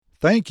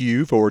Thank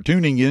you for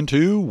tuning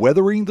into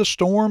Weathering the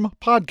Storm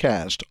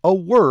podcast, a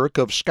work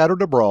of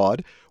Scattered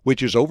Abroad,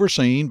 which is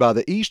overseen by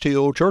the East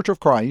Hill Church of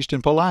Christ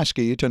in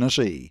Pulaski,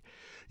 Tennessee.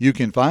 You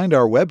can find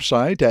our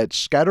website at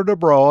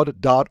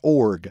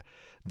scatteredabroad.org.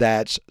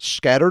 That's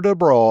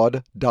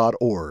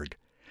scatteredabroad.org.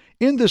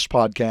 In this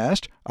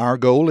podcast, our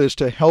goal is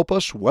to help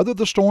us weather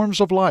the storms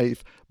of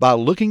life by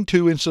looking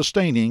to and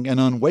sustaining an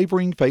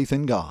unwavering faith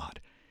in God.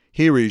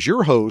 Here is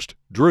your host,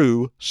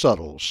 Drew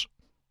Suttles.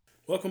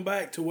 Welcome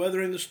back to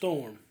Weathering the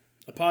Storm,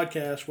 a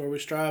podcast where we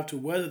strive to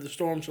weather the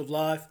storms of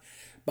life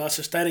by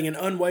sustaining an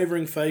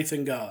unwavering faith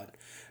in God.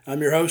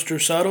 I'm your host, Drew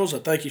Suttles. I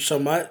thank you so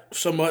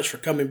much for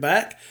coming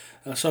back,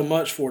 so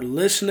much for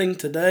listening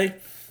today.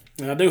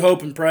 And I do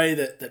hope and pray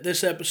that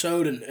this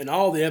episode and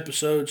all the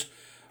episodes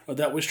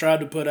that we strive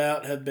to put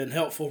out have been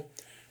helpful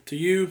to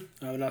you.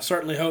 And I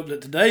certainly hope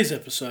that today's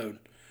episode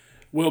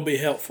will be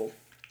helpful.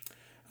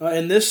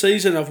 In this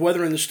season of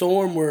Weathering the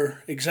Storm,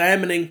 we're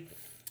examining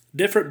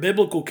different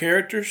biblical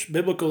characters,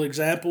 biblical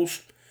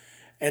examples,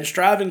 and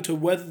striving to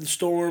weather the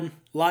storm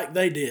like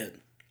they did.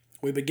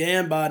 We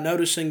began by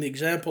noticing the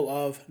example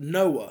of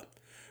Noah,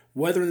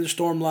 weathering the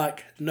storm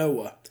like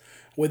Noah.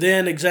 We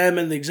then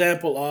examined the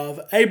example of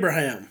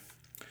Abraham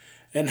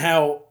and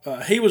how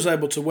he was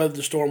able to weather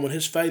the storm when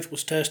his faith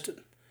was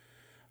tested.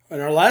 In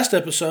our last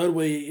episode,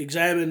 we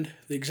examined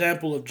the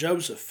example of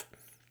Joseph.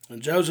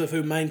 And Joseph,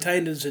 who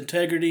maintained his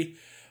integrity,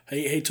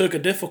 he took a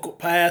difficult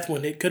path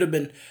when it could have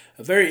been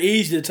very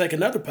easy to take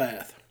another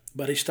path,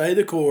 but he stayed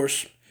the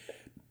course,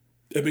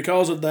 and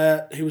because of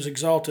that, he was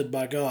exalted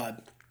by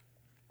God.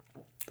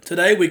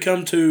 Today we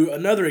come to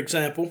another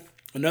example,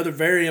 another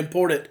very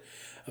important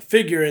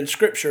figure in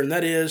Scripture, and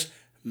that is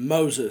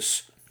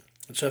Moses.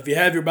 And so if you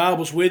have your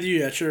Bibles with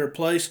you, at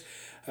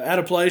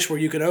a place where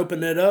you can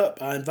open it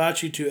up, I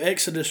invite you to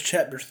Exodus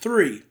chapter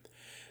 3,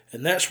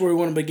 and that's where we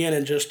want to begin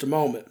in just a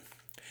moment.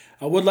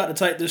 I would like to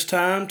take this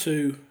time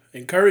to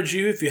encourage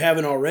you, if you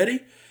haven't already,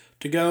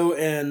 to go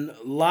and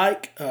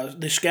like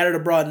the Scattered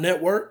Abroad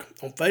Network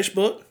on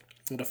Facebook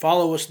and to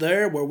follow us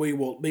there, where we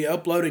will be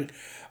uploading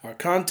our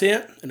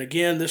content. And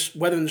again, this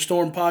Weathering the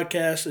Storm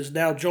podcast is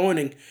now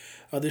joining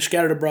the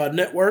Scattered Abroad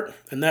Network,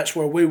 and that's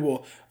where we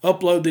will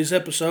upload these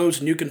episodes,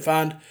 and you can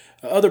find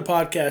other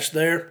podcasts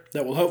there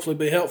that will hopefully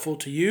be helpful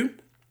to you.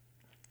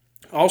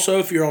 Also,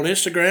 if you're on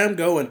Instagram,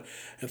 go and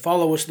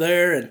follow us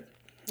there, and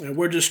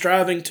we're just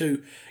striving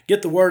to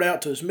get the word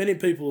out to as many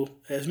people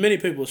as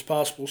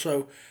possible.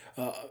 So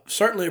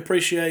certainly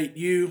appreciate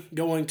you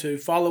going to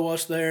follow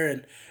us there.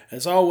 And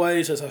as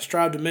always, as I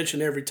strive to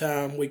mention every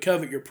time, we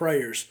covet your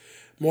prayers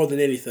more than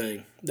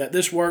anything, that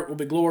this work will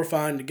be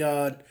glorifying to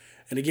God,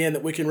 and again,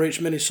 that we can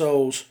reach many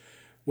souls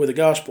with the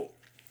gospel.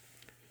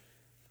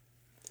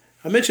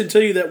 I mentioned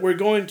to you that we're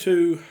going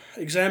to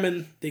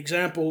examine the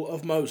example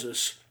of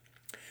Moses,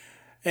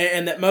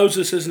 and that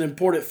Moses is an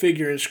important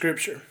figure in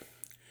Scripture.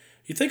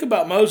 You think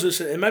about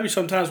Moses, and maybe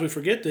sometimes we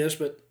forget this,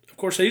 but of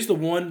course he's the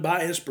one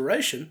by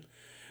inspiration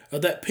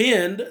that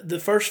penned the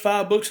first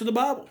 5 books of the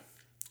Bible.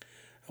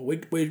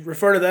 We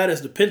refer to that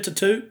as the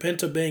Pentateuch,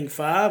 Penta being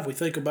 5. We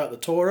think about the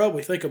Torah,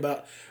 we think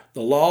about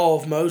the law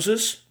of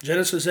Moses,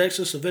 Genesis,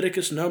 Exodus,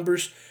 Leviticus,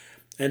 Numbers,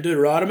 and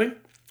Deuteronomy.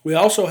 We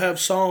also have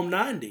Psalm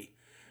 90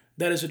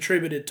 that is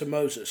attributed to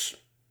Moses.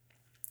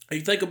 You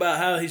think about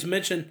how he's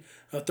mentioned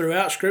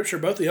throughout Scripture,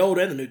 both the Old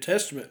and the New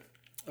Testament.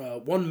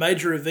 One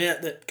major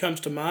event that comes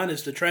to mind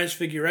is the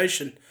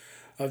transfiguration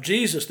of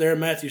Jesus there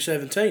in Matthew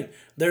 17.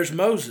 There's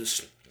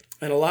Moses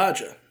and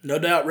Elijah, no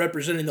doubt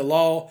representing the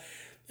law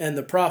and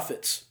the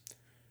prophets.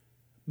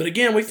 But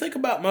again, we think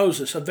about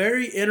Moses, a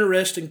very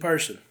interesting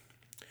person.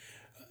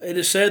 It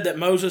is said that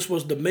Moses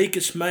was the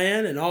meekest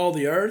man in all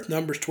the earth,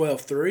 Numbers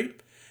 12:3.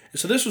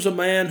 And so this was a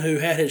man who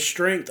had his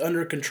strength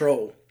under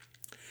control.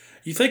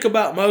 You think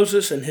about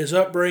Moses and his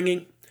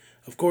upbringing.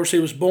 Of course, he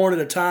was born at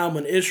a time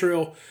when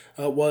Israel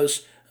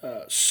was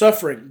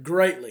suffering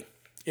greatly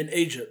in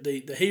Egypt.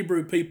 The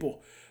Hebrew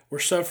people were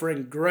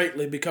suffering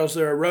greatly because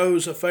there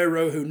arose a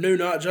Pharaoh who knew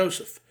not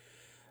Joseph.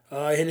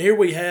 And here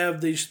we have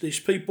these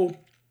people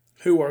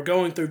who are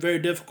going through very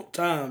difficult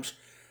times.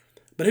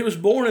 But he was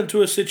born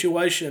into a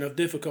situation of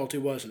difficulty,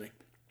 wasn't he?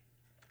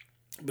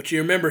 But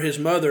you remember his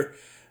mother,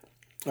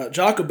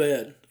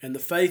 Jochebed, and the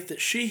faith that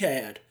she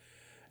had,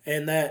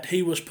 and that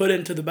he was put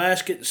into the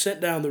basket and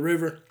sent down the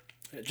river.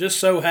 It just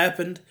so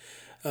happened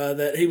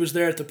that he was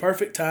there at the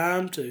perfect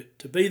time to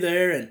be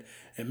there, and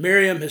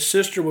Miriam, his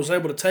sister, was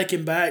able to take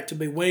him back to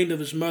be weaned of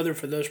his mother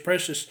for those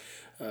precious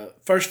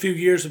first few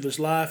years of his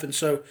life. And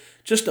so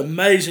just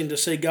amazing to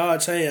see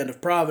God's hand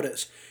of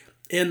providence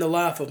in the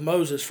life of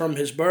Moses from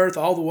his birth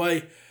all the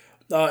way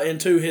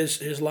into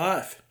his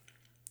life.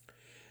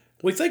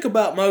 We think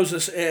about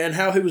Moses and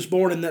how he was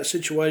born in that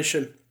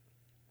situation.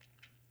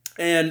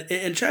 And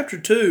in chapter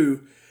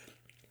 2,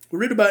 we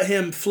read about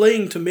him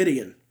fleeing to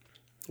Midian,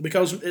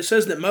 because it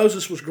says that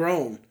Moses was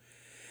grown.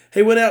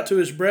 He went out to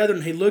his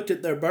brethren, he looked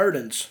at their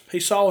burdens. He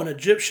saw an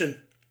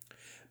Egyptian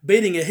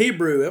beating a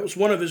Hebrew. It was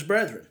one of his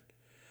brethren.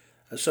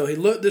 And so he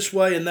looked this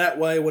way and that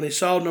way. When he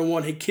saw no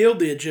one, he killed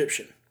the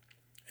Egyptian,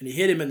 and he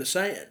hid him in the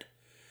sand.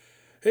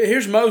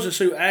 Here's Moses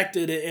who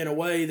acted in a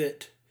way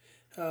that,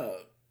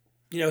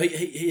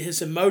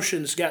 his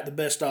emotions got the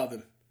best of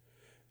him.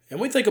 And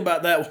we think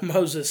about that with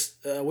Moses.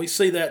 We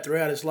see that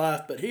throughout his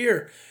life. But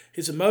here,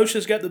 his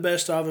emotions got the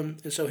best of him,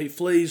 and so he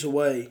flees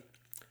away.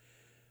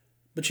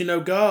 But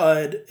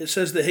God, it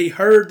says that he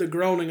heard the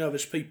groaning of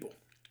his people.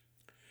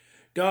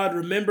 God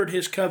remembered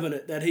his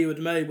covenant that he had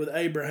made with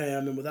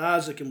Abraham and with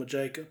Isaac and with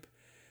Jacob.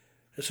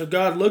 And so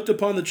God looked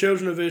upon the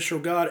children of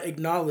Israel. God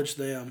acknowledged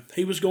them.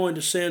 He was going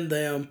to send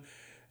them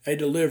a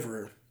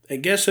deliverer.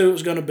 And guess who it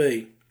was going to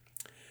be?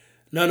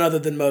 None other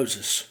than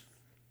Moses.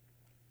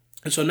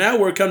 And so now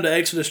we're come to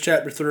Exodus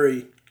chapter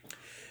 3.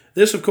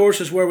 This, of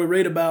course, is where we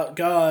read about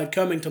God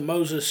coming to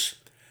Moses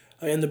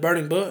in the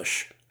burning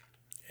bush.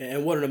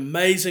 And what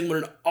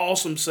an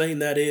awesome scene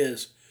that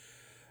is,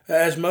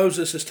 as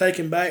Moses is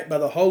taken back by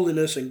the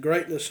holiness and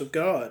greatness of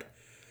God.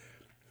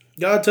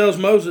 God tells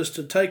Moses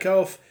to take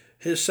off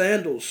his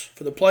sandals,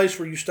 for the place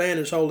where you stand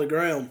is holy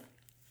ground.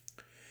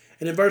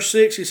 And in verse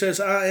 6 he says,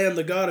 I am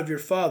the God of your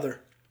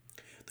father,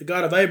 the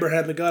God of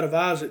Abraham, the God of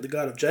Isaac, the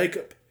God of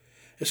Jacob.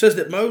 It says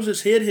that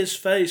Moses hid his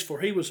face,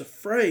 for he was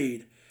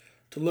afraid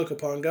to look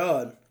upon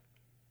God.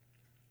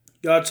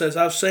 God says,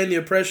 I've seen the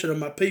oppression of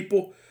my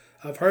people.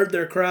 I've heard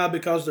their cry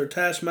because they're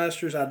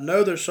taskmasters. I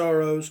know their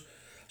sorrows.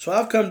 So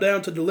I've come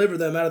down to deliver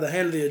them out of the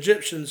hand of the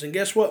Egyptians. And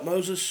guess what,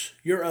 Moses?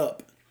 You're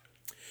up.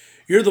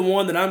 You're the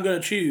one that I'm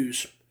going to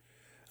choose.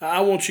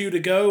 I want you to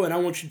go, and I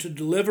want you to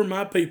deliver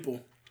my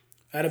people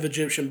out of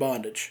Egyptian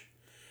bondage.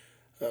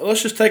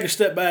 Let's just take a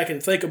step back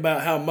and think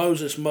about how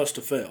Moses must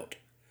have felt.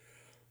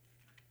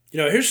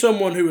 Here's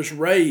someone who was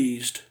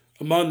raised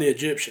among the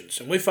Egyptians,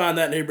 and we find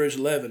that in Hebrews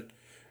 11,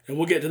 and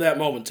we'll get to that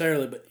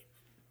momentarily, but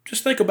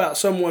just think about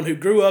someone who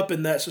grew up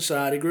in that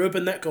society, grew up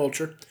in that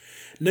culture,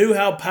 knew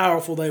how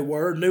powerful they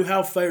were, knew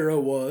how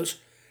Pharaoh was,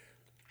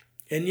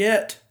 and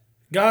yet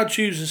God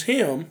chooses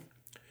him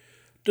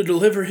to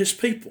deliver his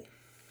people.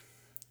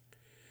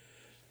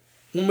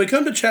 When we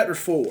come to chapter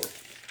 4,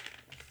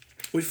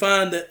 we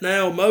find that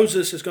now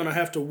Moses is going to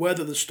have to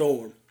weather the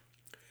storm.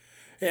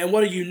 And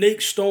what a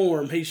unique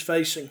storm he's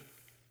facing.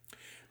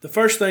 The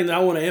first thing that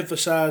I want to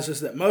emphasize is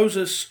that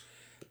Moses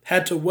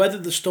had to weather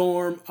the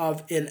storm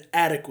of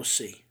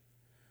inadequacy.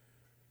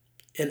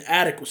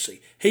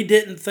 Inadequacy. He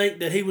didn't think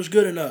that he was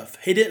good enough.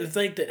 He didn't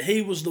think that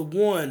he was the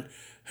one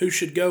who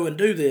should go and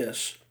do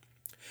this.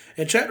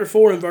 In chapter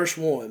 4 and verse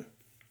 1,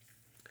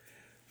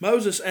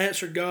 Moses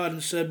answered God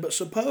and said, But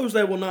suppose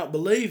they will not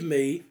believe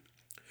me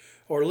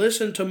or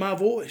listen to my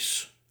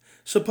voice.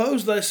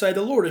 Suppose they say,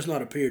 The Lord has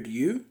not appeared to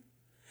you.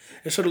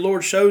 And so the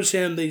Lord shows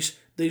him these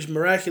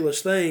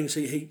miraculous things.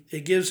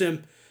 He gives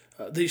him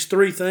these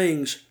three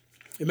things.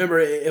 Remember,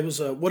 it was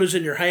what is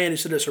in your hand? He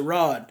said, it's a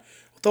rod.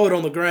 Throw it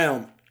on the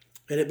ground.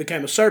 And it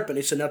became a serpent.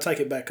 He said, now take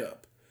it back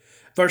up.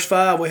 Verse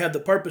 5, we have the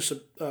purpose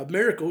of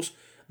miracles,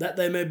 that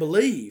they may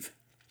believe.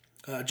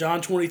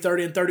 John 20,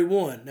 30, and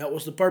 31. That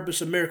was the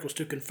purpose of miracles,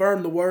 to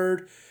confirm the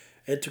word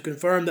and to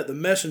confirm that the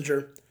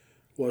messenger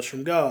was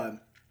from God.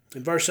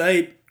 In verse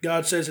 8,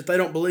 God says, if they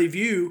don't believe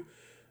you,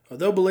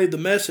 they'll believe the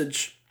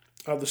message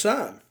of the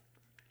sign.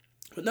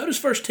 But notice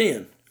verse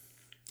 10.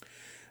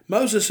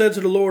 Moses said to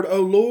the Lord, O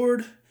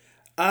Lord,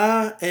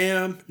 I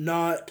am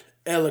not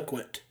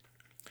eloquent,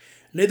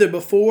 neither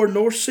before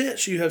nor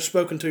since you have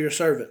spoken to your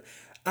servant.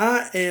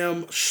 I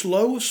am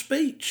slow of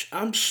speech.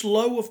 I'm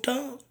slow of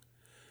tongue.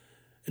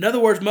 In other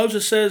words,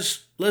 Moses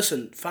says,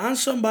 listen, find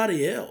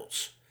somebody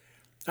else.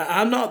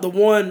 I'm not the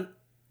one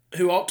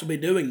who ought to be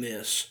doing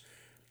this.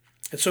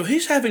 And so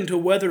he's having to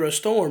weather a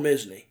storm,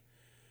 isn't he?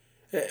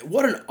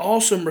 What an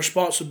awesome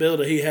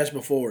responsibility he has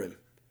before him.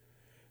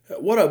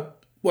 What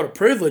a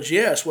privilege,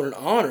 yes, what an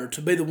honor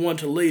to be the one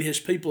to lead his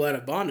people out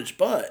of bondage.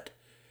 But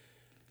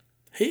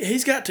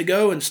he's got to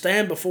go and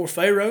stand before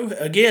Pharaoh.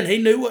 Again, he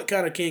knew what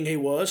kind of king he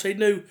was. He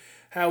knew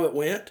how it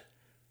went.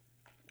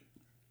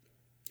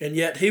 And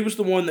yet he was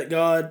the one that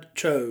God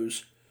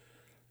chose.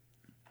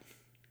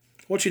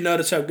 I want you to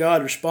notice how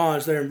God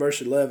responds there in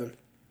verse 11.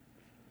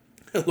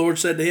 The Lord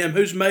said to him,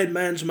 Who's made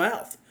man's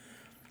mouth?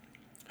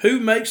 Who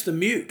makes the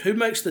mute? Who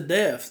makes the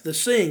deaf, the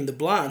seeing, the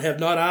blind? Have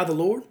not I the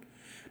Lord?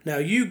 Now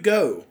you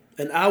go,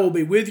 and I will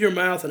be with your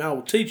mouth, and I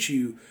will teach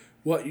you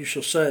what you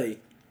shall say.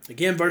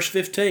 Again, verse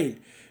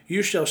 15.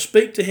 You shall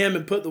speak to him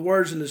and put the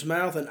words in his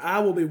mouth, and I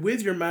will be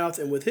with your mouth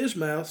and with his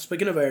mouth,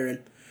 speaking of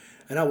Aaron,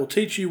 and I will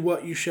teach you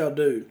what you shall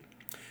do.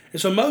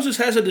 And so Moses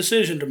has a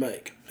decision to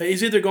make.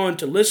 He's either going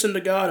to listen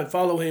to God and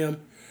follow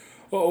him,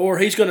 or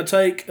he's going to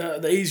take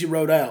the easy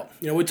road out.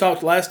 We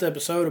talked last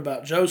episode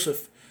about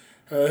Joseph,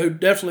 who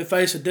definitely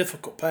faced a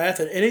difficult path,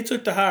 and he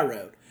took the high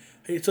road.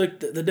 He took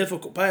the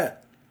difficult path.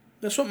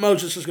 That's what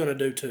Moses is going to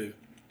do too.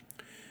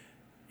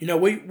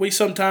 We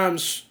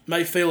sometimes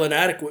may feel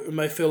inadequate. We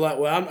may feel like,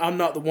 well, I'm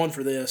not the one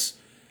for this.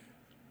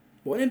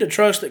 We need to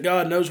trust that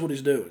God knows what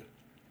he's doing,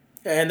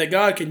 and that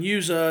God can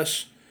use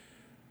us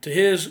to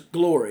his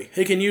glory.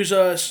 He can use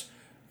us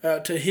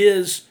to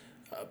his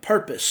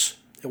purpose,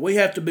 and we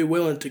have to be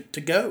willing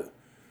to go.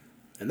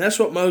 And that's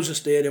what Moses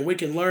did, and we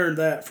can learn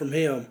that from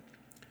him.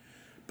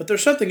 But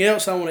there's something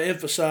else I want to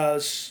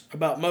emphasize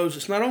about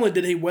Moses. Not only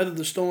did he weather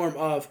the storm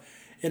of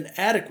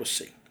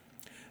inadequacy,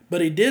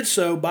 but he did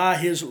so by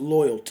his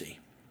loyalty.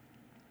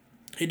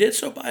 He did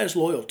so by his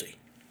loyalty.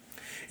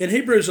 In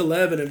Hebrews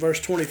 11 and verse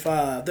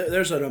 25,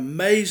 there's an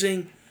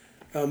amazing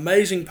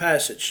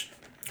passage,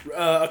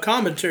 a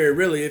commentary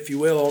really, if you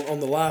will, on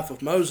the life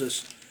of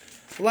Moses.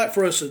 I'd like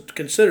for us to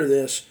consider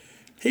this.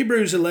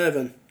 Hebrews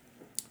 11,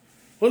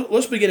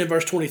 let's begin in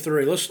verse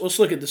 23. Let's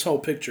look at this whole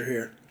picture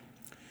here.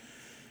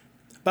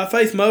 By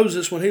faith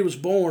Moses, when he was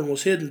born,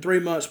 was hidden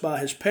 3 months by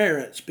his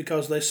parents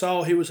because they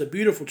saw he was a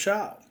beautiful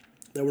child.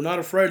 They were not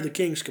afraid of the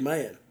king's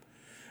command.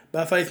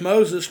 By faith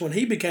Moses, when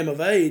he became of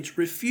age,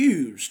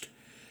 refused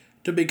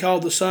to be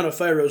called the son of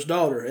Pharaoh's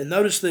daughter. And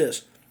notice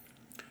this,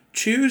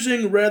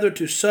 choosing rather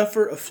to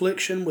suffer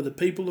affliction with the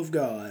people of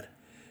God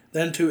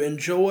than to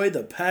enjoy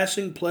the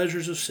passing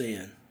pleasures of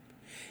sin,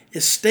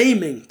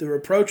 esteeming the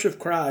reproach of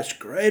Christ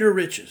greater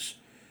riches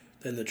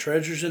than the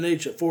treasures in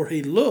Egypt, for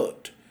he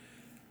looked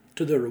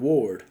to the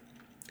reward.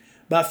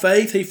 By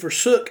faith he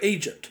forsook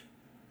Egypt,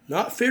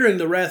 not fearing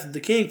the wrath of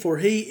the king, for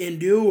he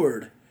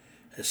endured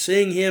as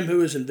seeing him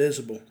who is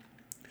invisible.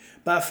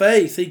 By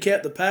faith he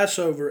kept the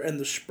Passover and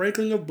the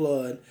sprinkling of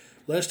blood,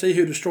 lest he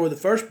who destroyed the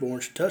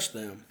firstborn should touch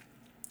them.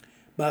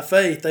 By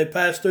faith they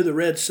passed through the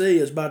Red Sea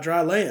as by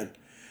dry land,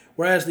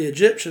 whereas the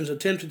Egyptians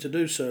attempting to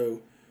do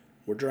so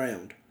were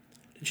drowned.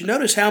 Did you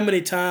notice how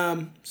many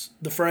times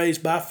the phrase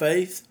by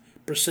faith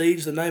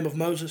precedes the name of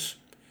Moses?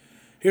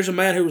 Here's a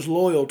man who was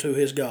loyal to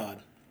his God.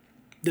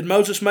 Did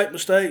Moses make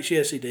mistakes?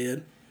 Yes, he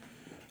did.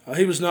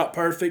 He was not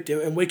perfect,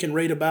 and we can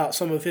read about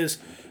some of his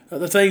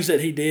the things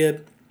that he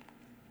did.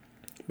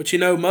 But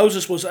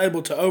Moses was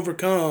able to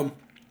overcome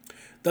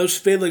those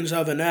feelings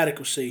of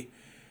inadequacy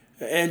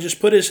and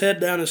just put his head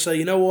down and say,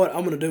 you know what,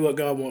 I'm going to do what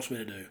God wants me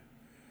to do.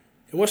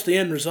 And what's the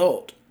end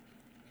result?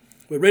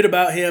 We read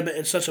about him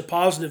in such a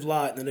positive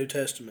light in the New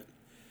Testament,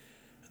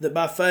 that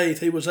by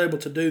faith he was able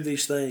to do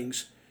these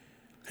things.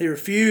 He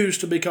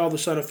refused to be called the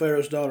son of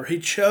Pharaoh's daughter. He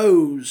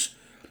chose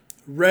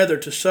rather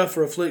to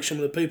suffer affliction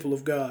with the people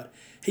of God.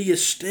 He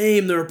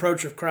esteemed the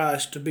reproach of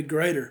Christ to be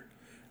greater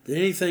than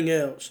anything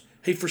else.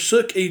 He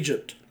forsook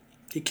Egypt.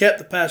 He kept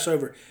the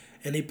Passover,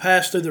 and he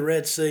passed through the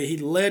Red Sea. He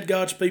led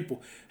God's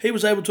people. He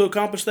was able to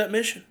accomplish that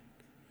mission.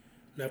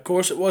 Now, of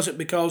course, it wasn't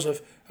because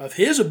of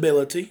his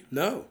ability,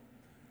 no,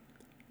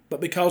 but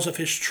because of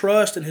his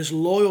trust and his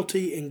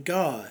loyalty in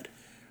God,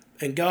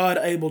 and God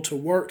able to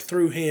work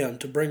through him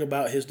to bring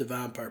about his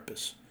divine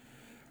purpose.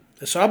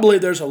 And so I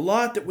believe there's a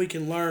lot that we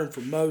can learn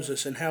from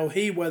Moses and how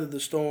he weathered the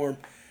storm,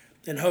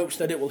 in hopes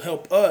that it will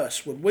help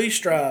us when we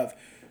strive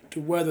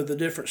to weather the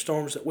different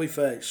storms that we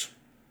face.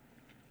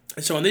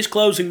 And so in these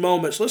closing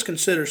moments, let's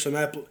consider some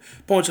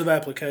points of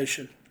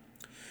application.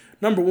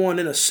 Number one,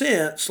 in a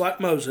sense, like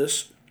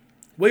Moses,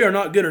 we are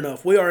not good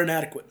enough. We are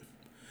inadequate.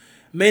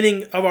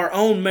 Meaning of our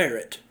own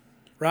merit,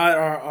 right?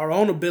 Our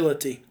own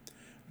ability,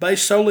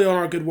 based solely on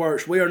our good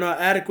works. We are not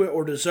adequate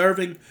or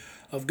deserving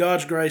of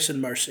God's grace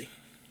and mercy.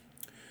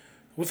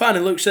 We find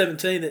in Luke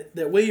 17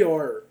 that we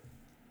are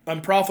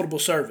unprofitable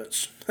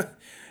servants.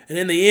 And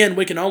in the end,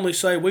 we can only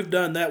say we've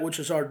done that which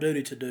is our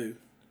duty to do.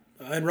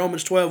 In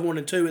Romans 12, 1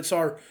 and 2, it's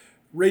our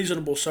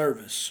reasonable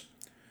service.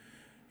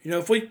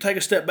 If we take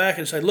a step back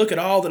and say, look at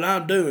all that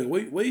I'm doing,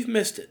 we've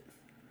missed it.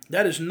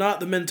 That is not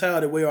the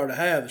mentality we are to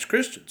have as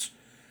Christians.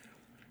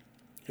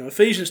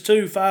 Ephesians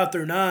 2, 5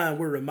 through 9,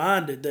 we're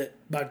reminded that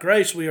by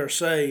grace we are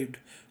saved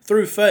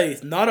through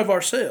faith, not of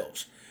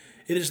ourselves.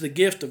 It is the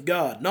gift of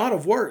God, not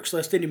of works,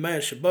 lest any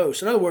man should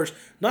boast. In other words,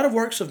 not of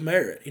works of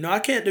merit. I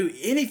can't do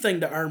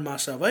anything to earn my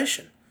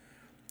salvation.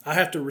 I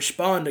have to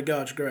respond to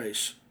God's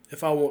grace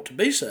if I want to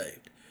be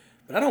saved.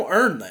 But I don't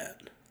earn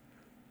that.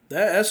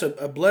 That's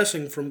a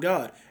blessing from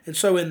God. And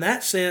so in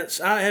that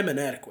sense, I am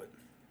inadequate.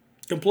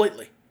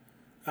 Completely.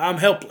 I'm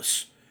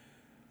helpless.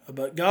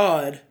 But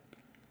God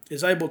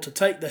is able to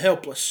take the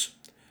helpless,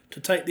 to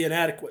take the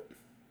inadequate,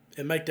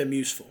 and make them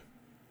useful.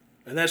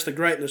 And that's the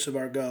greatness of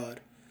our God.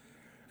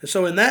 And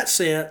so in that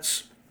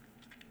sense,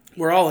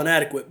 we're all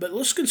inadequate. But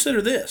let's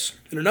consider this.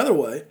 In another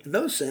way, in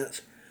another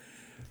sense,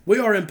 we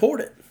are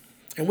important.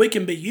 And we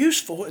can be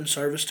useful in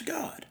service to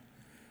God.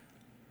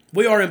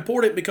 We are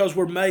important because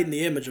we're made in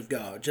the image of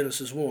God,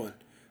 Genesis 1,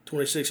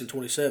 26 and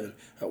 27.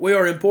 We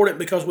are important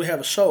because we have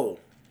a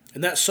soul.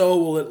 And that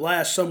soul will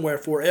last somewhere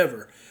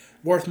forever,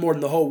 worth more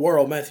than the whole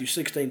world, Matthew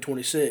 16,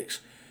 26.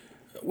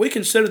 We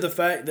consider the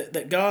fact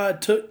that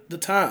God took the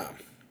time.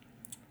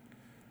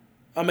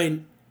 I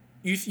mean,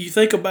 you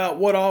think about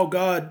what all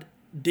God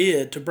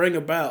did to bring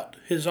about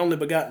his only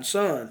begotten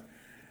Son,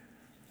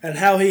 and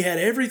how he had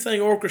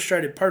everything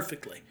orchestrated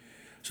perfectly,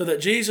 so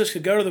that Jesus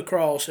could go to the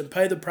cross and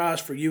pay the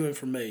price for you and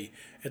for me,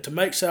 and to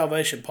make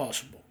salvation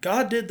possible.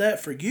 God did that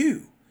for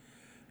you.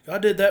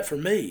 God did that for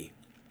me.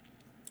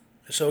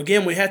 And so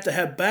again, we have to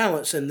have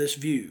balance in this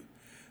view.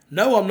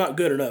 No, I'm not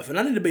good enough, and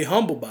I need to be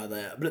humbled by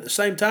that. But at the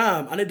same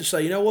time, I need to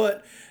say, you know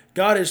what?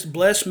 God has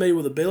blessed me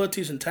with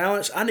abilities and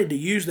talents. I need to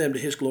use them to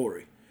his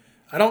glory.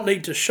 I don't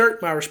need to shirk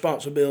my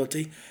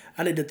responsibility.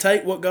 I need to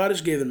take what God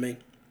has given me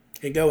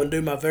and go and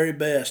do my very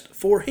best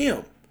for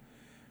Him.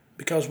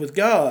 Because with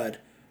God,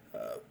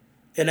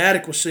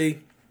 inadequacy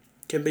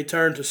can be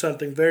turned to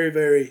something very,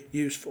 very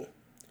useful.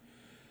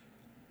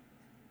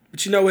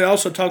 But we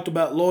also talked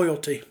about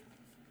loyalty,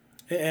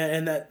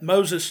 and that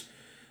Moses,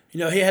 he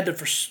had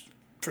to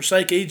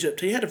forsake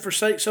Egypt. He had to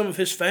forsake some of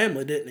his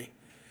family, didn't he?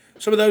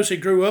 Some of those he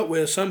grew up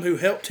with, some who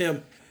helped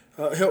him,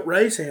 helped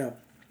raise him.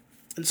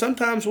 And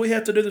sometimes we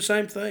have to do the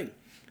same thing.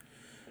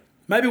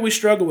 Maybe we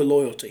struggle with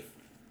loyalty.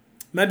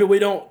 Maybe we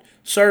don't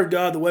serve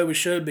God the way we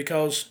should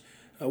because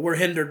we're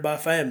hindered by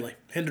family,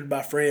 hindered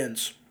by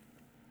friends.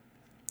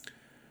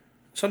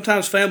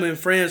 Sometimes family and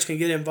friends can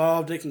get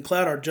involved. It can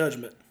cloud our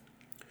judgment.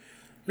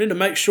 We need to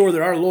make sure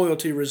that our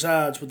loyalty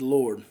resides with the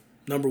Lord,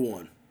 number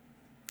one.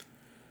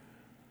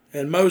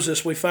 And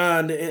Moses, we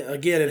find,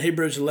 again, in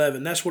Hebrews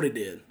 11, that's what he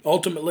did.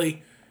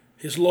 Ultimately,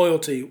 his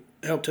loyalty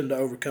helped him to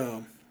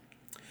overcome.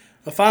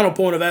 A final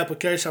point of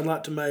application I'd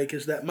like to make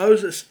is that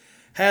Moses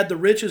had the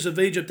riches of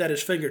Egypt at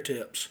his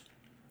fingertips,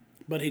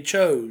 but he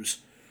chose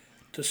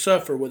to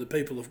suffer with the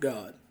people of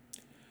God.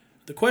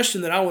 The question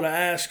that I want to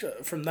ask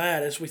from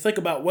that as we think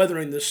about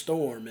weathering this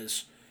storm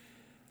is,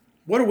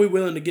 what are we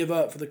willing to give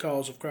up for the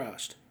cause of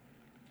Christ?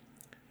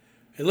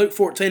 In Luke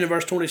 14 and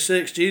verse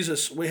 26,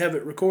 Jesus, we have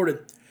it recorded,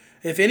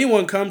 "If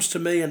anyone comes to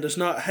me and does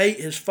not hate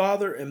his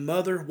father and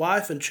mother,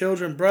 wife and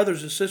children,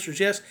 brothers and sisters,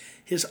 yes,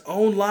 his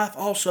own life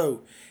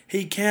also,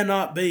 he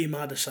cannot be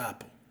my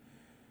disciple."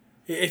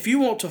 If you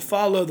want to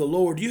follow the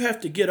Lord, you have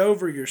to get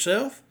over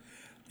yourself.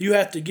 You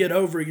have to get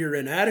over your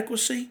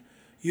inadequacy.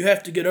 You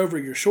have to get over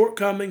your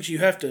shortcomings. You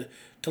have to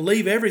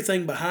leave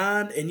everything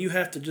behind, and you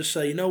have to just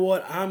say, you know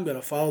what, I'm going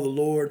to follow the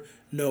Lord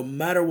no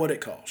matter what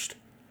it costs.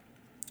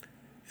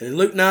 And in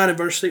Luke 9 and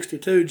verse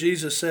 62,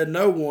 Jesus said,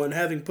 "No one,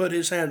 having put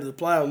his hand to the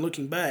plow and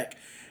looking back,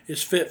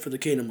 is fit for the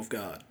kingdom of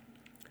God."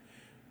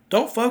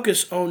 Don't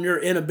focus on your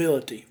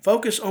inability.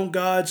 Focus on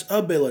God's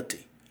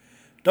ability.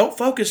 Don't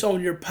focus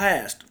on your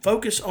past.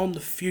 Focus on the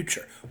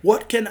future.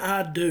 What can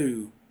I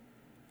do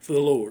for the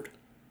Lord?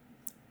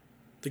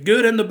 The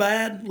good and the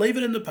bad, leave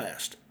it in the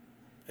past.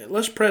 And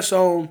let's press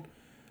on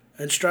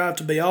and strive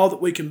to be all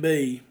that we can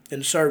be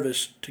in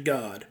service to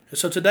God. And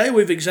so today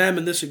we've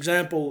examined this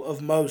example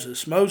of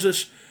Moses.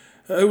 Moses,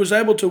 who was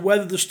able to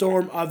weather the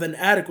storm of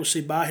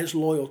inadequacy by his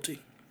loyalty.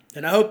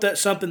 And I hope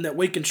that's something that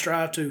we can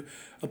strive to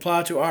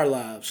apply to our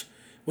lives.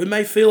 We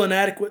may feel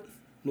inadequate,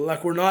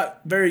 like we're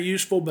not very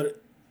useful,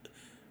 but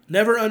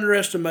never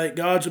underestimate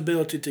God's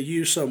ability to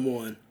use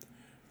someone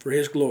for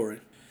His glory.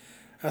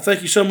 I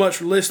thank you so much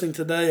for listening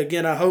today.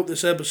 Again, I hope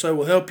this episode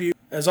will help you.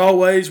 As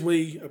always,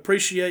 we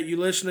appreciate you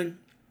listening,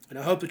 and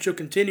I hope that you'll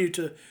continue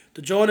to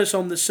join us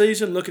on this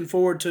season. Looking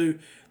forward to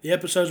the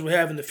episodes we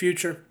have in the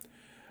future.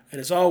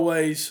 And as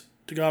always,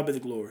 to God be the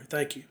glory.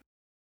 Thank you.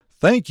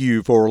 Thank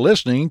you for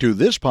listening to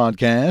this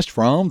podcast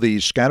from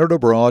the Scattered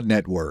Abroad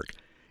Network.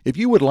 If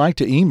you would like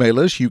to email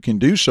us, you can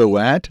do so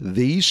at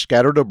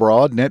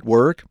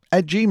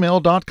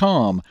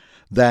thescatteredabroadnetwork@gmail.com.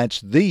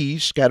 That's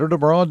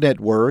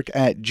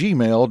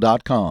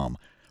thescatteredabroadnetwork@gmail.com.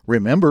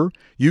 Remember,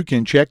 you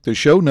can check the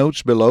show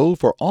notes below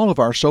for all of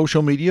our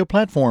social media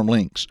platform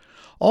links.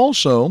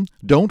 Also,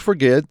 don't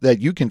forget that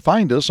you can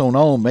find us on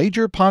all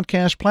major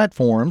podcast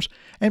platforms,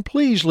 and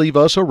please leave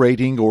us a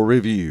rating or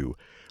review.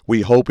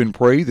 We hope and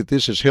pray that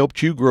this has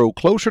helped you grow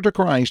closer to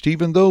Christ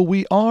even though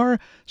we are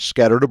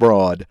scattered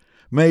abroad.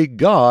 May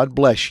God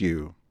bless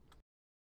you.